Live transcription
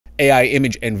AI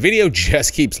image and video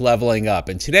just keeps leveling up.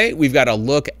 And today we've got a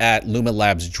look at Luma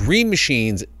Labs Dream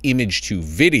Machines image to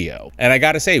video. And I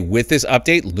gotta say, with this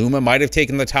update, Luma might have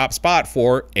taken the top spot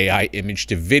for AI image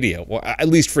to video. Well, at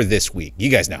least for this week. You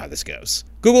guys know how this goes.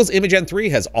 Google's Imagen 3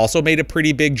 has also made a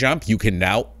pretty big jump. You can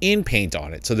now Inpaint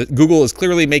on it. So that Google is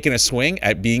clearly making a swing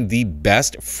at being the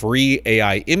best free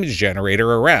AI image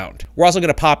generator around. We're also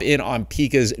gonna pop in on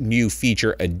Pika's new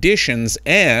feature additions,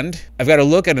 and I've got a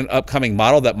look at an upcoming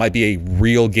model that might be a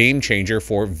real game changer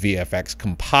for VFX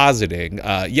compositing.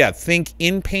 Yeah, think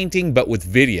Inpainting, but with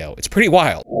video. It's pretty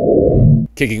wild.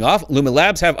 Kicking off, Luma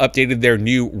Labs have updated their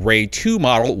new Ray 2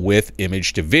 model with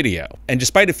image to video. And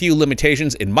despite a few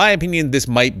limitations, in my opinion, this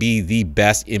might be the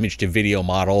best image to video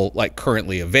model like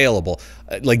currently available.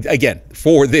 Like again,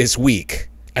 for this week.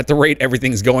 At the rate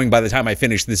everything's going by the time I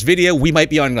finish this video, we might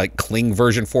be on like Kling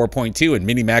version 4.2 and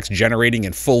Minimax generating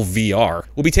in full VR.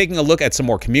 We'll be taking a look at some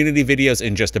more community videos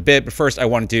in just a bit, but first I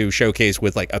wanted to showcase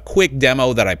with like a quick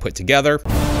demo that I put together.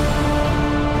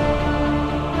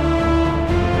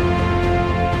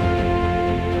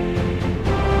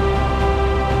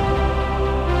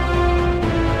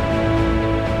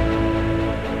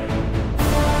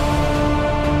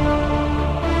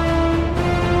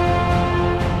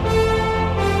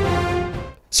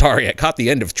 Sorry, I caught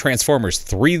the end of Transformers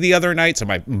 3 the other night, so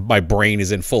my brain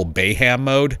is in full Bayham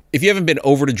mode. If you haven't been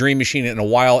over to Dream Machine in a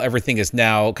while, everything is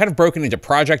now kind of broken into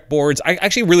project boards. I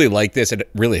actually really like this. It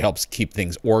really helps keep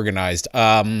things organized.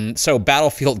 So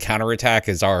Battlefield Counterattack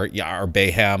is our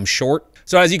Bayham short.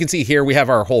 So as you can see here, we have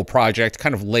our whole project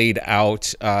kind of laid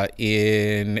out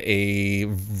in a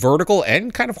vertical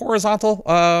and kind of horizontal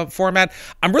format.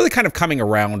 I'm really kind of coming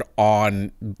around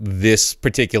on this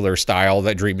particular style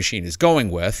that Dream Machine is going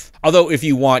with. Although if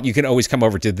you want, you can always come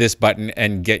over to this button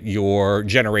and get your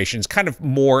generations kind of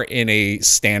more in a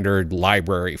standard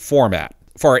library format.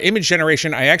 For our image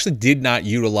generation, I actually did not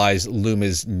utilize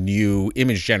Luma's new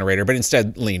image generator, but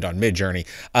instead leaned on Midjourney.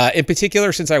 In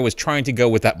particular, since I was trying to go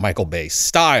with that Michael Bay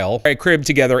style, I cribbed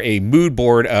together a mood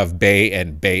board of Bay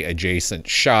and Bay adjacent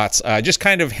shots, just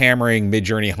kind of hammering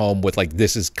Midjourney home with like,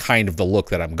 this is kind of the look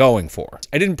that I'm going for.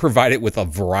 I didn't provide it with a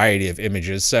variety of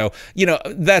images. So, you know,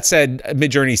 that said,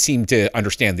 Midjourney seemed to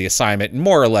understand the assignment and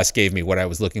more or less gave me what I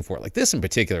was looking for. Like this in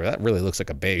particular, that really looks like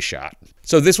a Bay shot.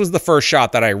 So this was the first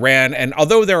shot that I ran, and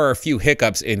although there are a few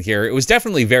hiccups in here, it was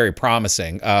definitely very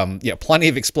promising. Yeah, plenty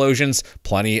of explosions,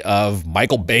 plenty of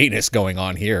Michael Bay-ness going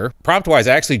on here. Prompt-wise,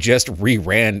 I actually just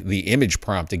reran the image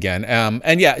prompt again.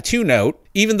 And yeah, to note,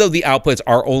 even though the outputs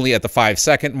are only at the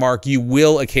 5-second mark, you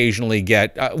will occasionally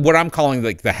get what I'm calling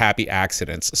like the happy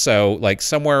accidents. So like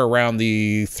somewhere around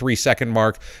the 3-second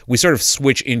mark, we sort of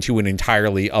switch into an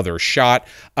entirely other shot.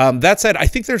 That said, I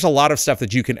think there's a lot of stuff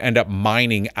that you can end up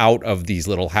mining out of these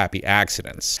little happy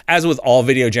accidents. As with all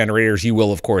video generators, you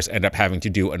will of course end up having to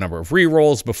do a number of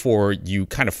re-rolls before you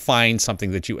kind of find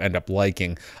something that you end up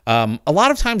liking. A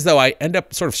lot of times though, I end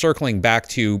up sort of circling back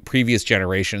to previous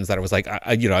generations that I was like,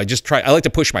 I like to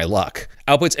push my luck.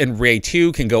 Outputs in Ray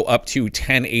 2 can go up to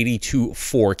 1080 to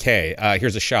 4K.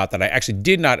 Here's a shot that I actually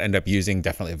did not end up using.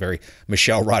 Definitely a very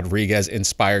Michelle Rodriguez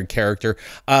inspired character.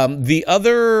 The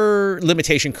other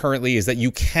limitation currently is that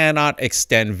you cannot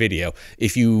extend video.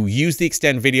 If you use the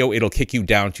extend video, it'll kick you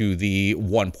down to the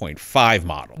 1.5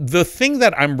 model. The thing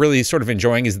that I'm really sort of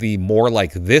enjoying is the more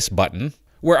like this button,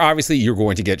 where obviously you're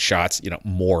going to get shots, you know,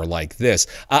 more like this.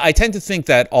 I tend to think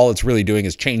that all it's really doing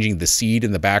is changing the seed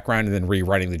in the background and then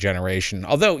rewriting the generation.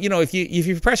 Although, you know, if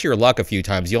you press your luck a few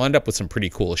times, you'll end up with some pretty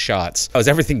cool shots. Is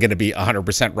everything going to be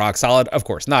 100% rock solid? Of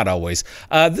course, not always.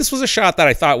 This was a shot that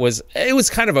I thought was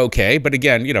kind of okay, but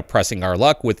again, you know, pressing our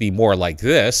luck with the more like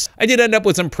this, I did end up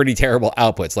with some pretty terrible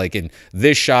outputs, like in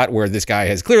this shot where this guy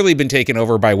has clearly been taken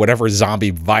over by whatever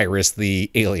zombie virus the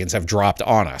aliens have dropped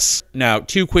on us. Now,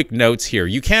 2 quick notes here.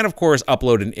 You can, of course,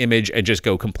 upload an image and just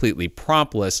go completely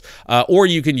promptless, or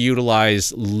you can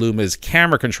utilize Luma's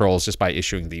camera controls just by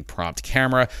issuing the prompt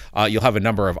camera. You'll have a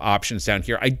number of options down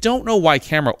here. I don't know why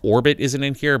camera orbit isn't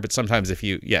in here, but sometimes if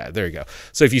you, yeah, there you go.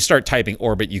 So if you start typing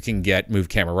orbit, you can get move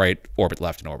camera right, orbit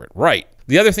left, and orbit right.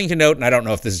 The other thing to note, and I don't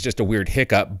know if this is just a weird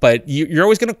hiccup, but you're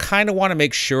always going to kind of want to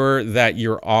make sure that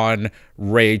you're on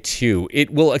Ray 2.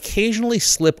 It will occasionally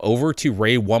slip over to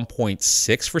Ray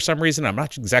 1.6 for some reason. I'm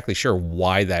not exactly sure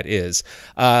why that is.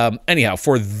 Anyhow,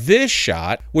 for this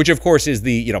shot, which of course is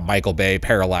the, you know, Michael Bay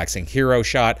parallaxing hero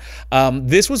shot,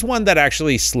 this was one that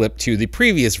actually slipped to the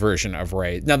previous version of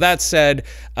Ray. Now that said,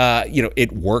 you know,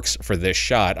 it works for this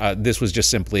shot. This was just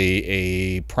simply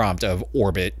a prompt of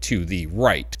orbit to the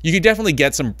right. You could definitely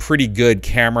get some pretty good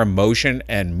camera motion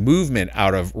and movement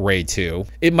out of Ray 2.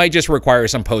 It might just require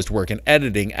some post-work and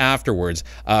editing afterwards.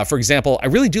 For example, I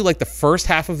really do like the first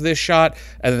half of this shot,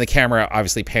 and then the camera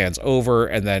obviously pans over,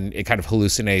 and then it kind of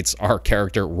hallucinates our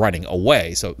character running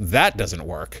away. So that doesn't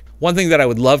work. One thing that I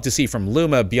would love to see from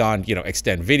Luma beyond,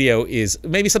 extend video is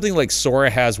maybe something like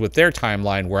Sora has with their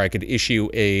timeline, where I could issue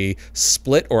a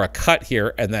split or a cut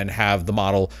here and then have the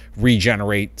model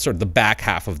regenerate sort of the back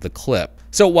half of the clip.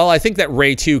 So while I think that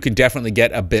Ray 2 can definitely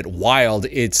get a bit wild,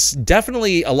 it's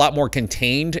definitely a lot more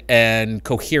contained and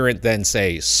coherent than,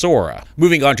 say, Sora.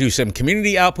 Moving on to some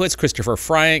community outputs, Christopher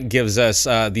Friant gives us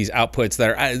these outputs that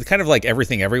are kind of like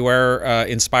Everything Everywhere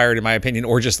inspired, in my opinion,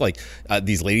 or just like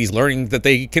these ladies learning that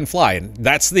they can fly. And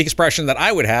that's the expression that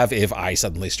I would have if I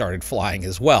suddenly started flying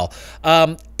as well.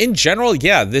 In general,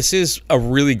 yeah, this is a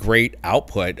really great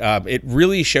output. It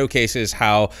really showcases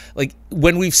how, like,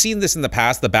 when we've seen this in the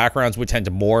past, the backgrounds would tend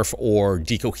to morph or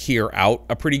decohere out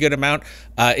a pretty good amount.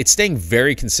 It's staying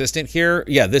very consistent here.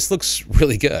 Yeah, this looks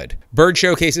really good. Bird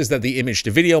showcases that the image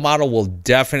to video model will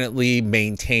definitely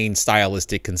maintain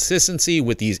stylistic consistency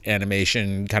with these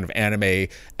animation, kind of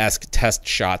anime-esque test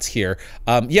shots here.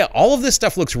 Yeah, all of this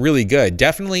stuff looks really good.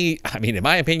 Definitely, I mean, in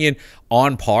my opinion,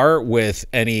 on par with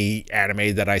any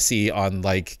anime that I see on,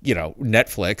 like,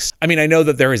 Netflix. I mean, I know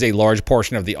that there is a large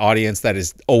portion of the audience that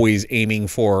is always aiming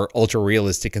for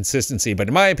ultra-realistic consistency, but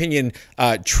in my opinion,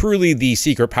 truly the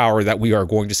secret power that we are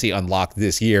going to see unlocked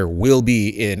this year will be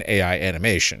in AI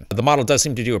animation. The model does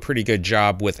seem to do a pretty good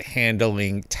job with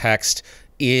handling text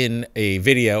in a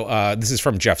video. This is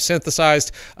from Jeff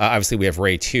Synthesized. Obviously, we have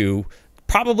Ray 2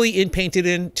 probably inpainted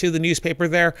into the newspaper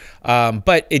there,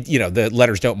 but the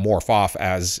letters don't morph off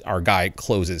as our guy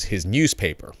closes his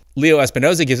newspaper. Leo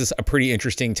Espinoza gives us a pretty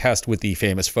interesting test with the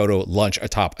famous photo lunch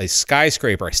atop a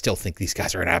skyscraper. I still think these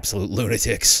guys are absolute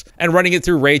lunatics. And running it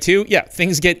through Ray 2, yeah,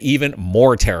 things get even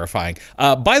more terrifying.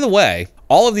 By the way,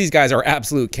 all of these guys are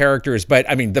absolute characters, but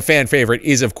I mean, the fan favorite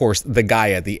is, of course, the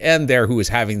guy at the end there who is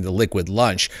having the liquid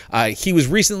lunch. He was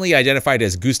recently identified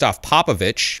as Gustav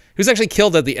Popovich. He was actually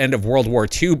killed at the end of World War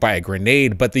II by a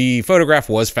grenade, but the photograph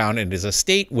was found in his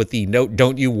estate with the note,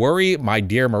 "Don't you worry, my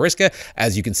dear Mariska.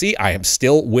 As you can see, I am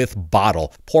still with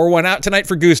bottle." Pour one out tonight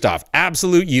for Gustav.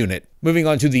 Absolute unit. Moving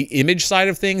on to the image side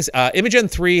of things, Imagen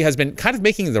 3 has been kind of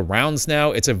making the rounds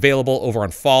now. It's available over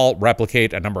on Fall,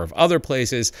 Replicate, a number of other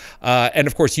places. And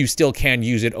of course, you still can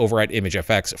use it over at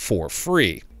ImageFX for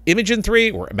free. Imagen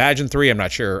 3 or Imagen 3, I'm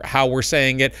not sure how we're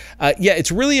saying it. Yeah,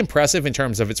 it's really impressive in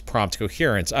terms of its prompt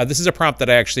coherence. This is a prompt that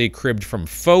I actually cribbed from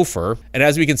Fofer, and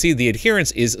as we can see, the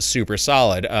adherence is super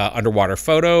solid. Underwater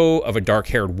photo of a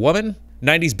dark-haired woman.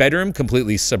 90s bedroom,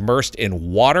 completely submersed in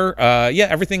water. Yeah,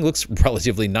 everything looks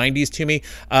relatively 90s to me.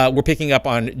 We're picking up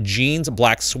on jeans,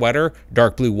 black sweater,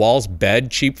 dark blue walls,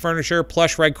 bed, cheap furniture,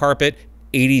 plush red carpet,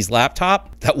 80s laptop.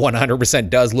 That 100%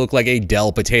 does look like a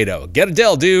Dell potato. Get a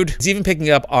Dell, dude. It's even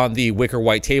picking up on the wicker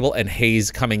white table and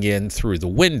haze coming in through the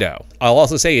window. I'll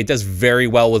also say it does very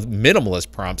well with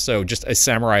minimalist prompts, so just a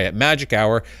samurai at magic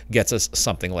hour gets us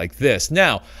something like this.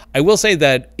 Now, I will say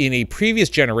that in a previous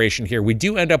generation here, we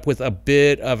do end up with a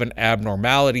bit of an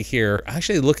abnormality here.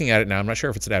 Actually, looking at it now, I'm not sure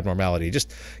if it's an abnormality.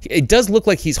 It does look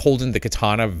like he's holding the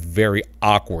katana very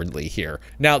awkwardly here.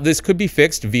 Now, this could be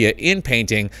fixed via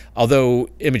Inpainting, although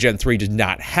Imagen 3 does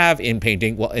not have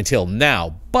Inpainting, well, until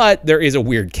now, but there is a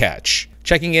weird catch.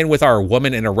 Checking in with our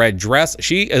woman in a red dress,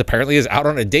 she apparently is out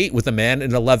on a date with a man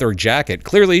in a leather jacket.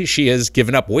 Clearly, she has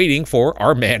given up waiting for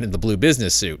our man in the blue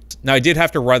business suit. Now, I did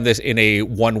have to run this in a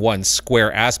 1:1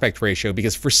 square aspect ratio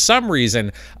because for some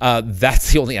reason,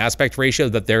 that's the only aspect ratio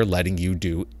that they're letting you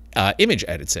do image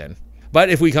edits in. But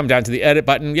if we come down to the edit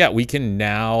button, yeah, we can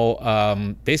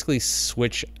now basically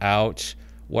switch out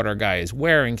what our guy is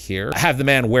wearing here. I have the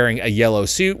man wearing a yellow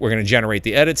suit. We're going to generate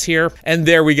the edits here. And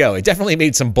there we go. It definitely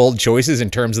made some bold choices in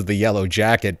terms of the yellow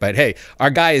jacket, but hey, our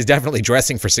guy is definitely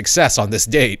dressing for success on this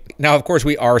date. Now, of course,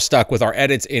 we are stuck with our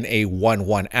edits in a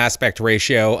 1:1 aspect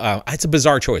ratio. It's a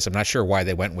bizarre choice. I'm not sure why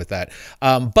they went with that.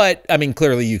 But I mean,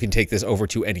 clearly you can take this over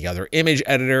to any other image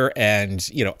editor and,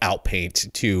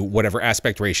 outpaint to whatever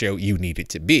aspect ratio you need it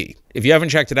to be. If you haven't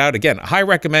checked it out, again, I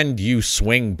recommend you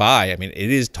swing by. I mean, it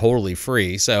is totally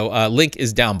free, so link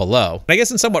is down below. And I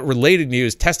guess in somewhat related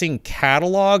news, Testing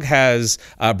Catalog has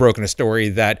broken a story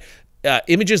that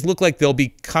images look like they'll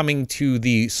be coming to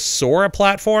the Sora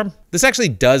platform. This actually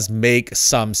does make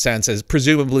some sense, as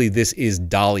presumably this is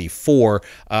DALL-E 4,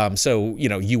 so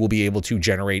you will be able to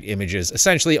generate images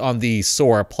essentially on the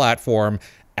Sora platform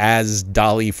as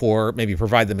Dolly for maybe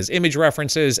provide them as image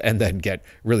references and then get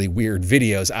really weird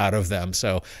videos out of them.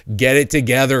 So get it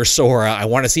together, Sora. I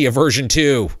want to see a version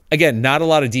 2. Again, not a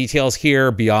lot of details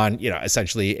here beyond, you know,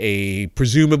 essentially a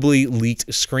presumably leaked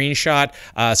screenshot.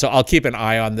 So I'll keep an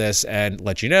eye on this and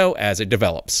let you know as it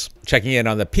develops. Checking in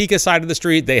on the Pika side of the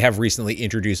street, they have recently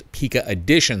introduced Pika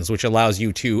Editions, which allows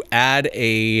you to add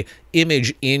a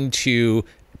image into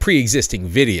pre-existing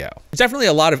video. There's definitely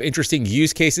a lot of interesting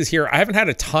use cases here. I haven't had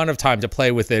a ton of time to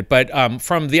play with it, but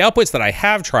from the outputs that I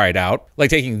have tried out, like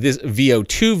taking this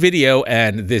VO2 video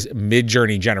and this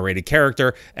Midjourney generated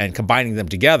character and combining them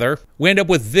together, we end up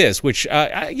with this, which,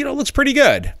 you know, looks pretty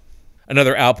good.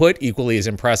 Another output equally as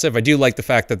impressive. I do like the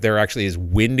fact that there actually is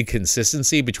wind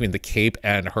consistency between the cape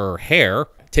and her hair.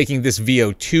 Taking this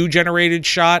VO2 generated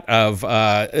shot of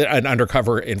an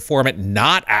undercover informant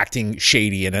not acting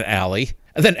shady in an alley,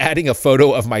 and then adding a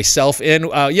photo of myself in.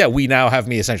 Yeah, we now have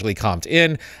me essentially comped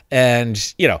in,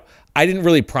 and, you know, I didn't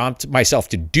really prompt myself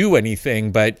to do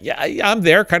anything, but yeah, I'm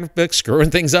there kind of like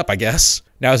screwing things up, I guess.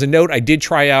 Now, as a note, I did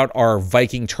try out our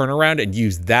Viking turnaround and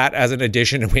use that as an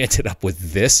addition, and we ended up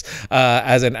with this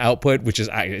as an output, which is,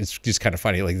 it's just kind of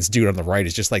funny. Like, this dude on the right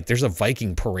is just like, there's a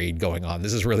Viking parade going on.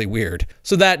 This is really weird.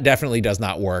 So that definitely does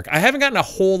not work. I haven't gotten a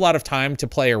whole lot of time to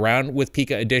play around with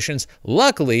Pika Editions.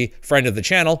 Luckily, friend of the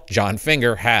channel, Jon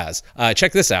Finger, has.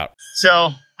 Check this out. So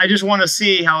I just want to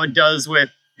see how it does with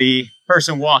the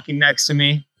person walking next to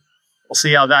me. We'll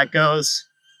see how that goes.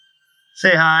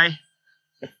 Say hi.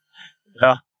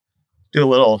 Yeah. Do a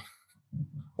little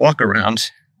walk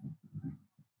around.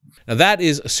 Now that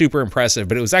is super impressive,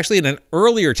 but it was actually in an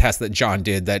earlier test that Jon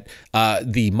did that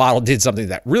the model did something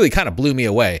that really kind of blew me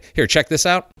away. Here, check this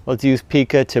out. Let's use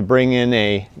Pika to bring in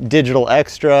a digital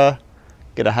extra,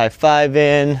 get a high five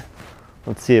in.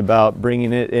 Let's see about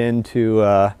bringing it in to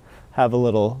have a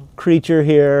little creature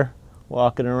here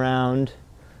walking around.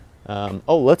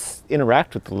 Oh, let's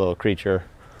interact with the little creature.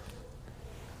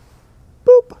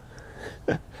 Boop.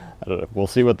 I don't know. We'll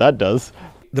see what that does.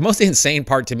 The most insane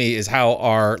part to me is how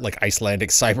our like Icelandic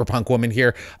cyberpunk woman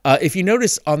here, if you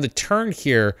notice on the turn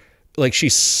here, like she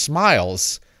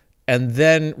smiles and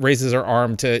then raises her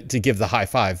arm to give the high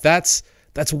five. That's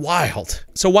wild.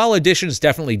 So while Editions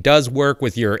definitely does work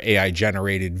with your AI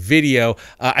generated video,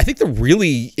 I think the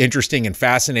really interesting and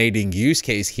fascinating use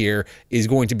case here is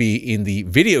going to be in the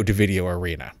video to video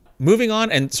arena. Moving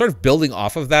on and sort of building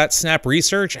off of that, Snap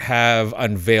Research have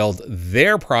unveiled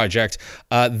their project.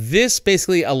 This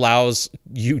basically allows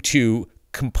you to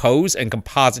compose and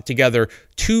composite together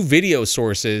 2 video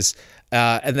sources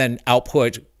and then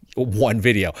output 1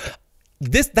 video.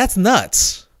 That's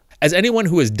nuts. As anyone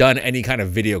who has done any kind of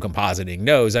video compositing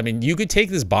knows, I mean, you could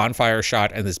take this bonfire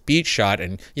shot and this beach shot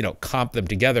and, you know, comp them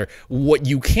together. What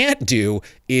you can't do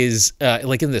is,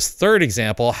 like in this third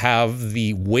example, have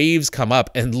the waves come up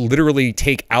and literally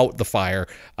take out the fire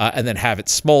and then have it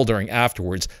smoldering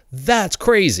afterwards. That's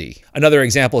crazy. Another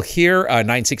example here,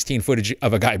 916 footage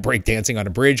of a guy breakdancing on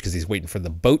a bridge because he's waiting for the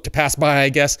boat to pass by, I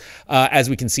guess. As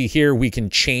we can see here, we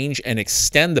can change and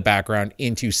extend the background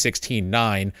into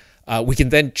 16:9. We can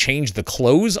then change the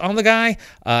clothes on the guy,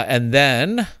 and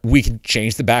then we can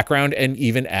change the background and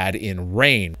even add in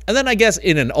rain. And then I guess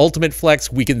in an ultimate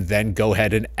flex, we can then go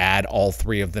ahead and add all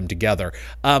 3 of them together.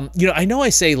 You know I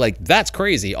say like, that's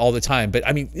crazy all the time, but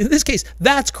I mean, in this case,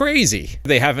 that's crazy.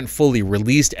 They haven't fully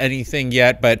released anything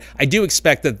yet, but I do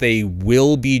expect that they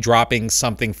will be dropping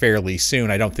something fairly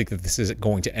soon. I don't think that this is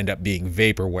going to end up being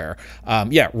vaporware.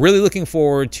 Yeah, really looking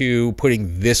forward to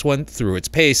putting this one through its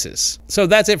paces. So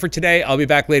that's it for today. I'll be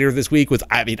back later this week with,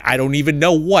 I mean, I don't even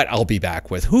know what I'll be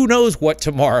back with. Who knows what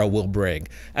tomorrow will bring.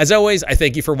 As always, I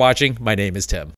thank you for watching. My name is Tim.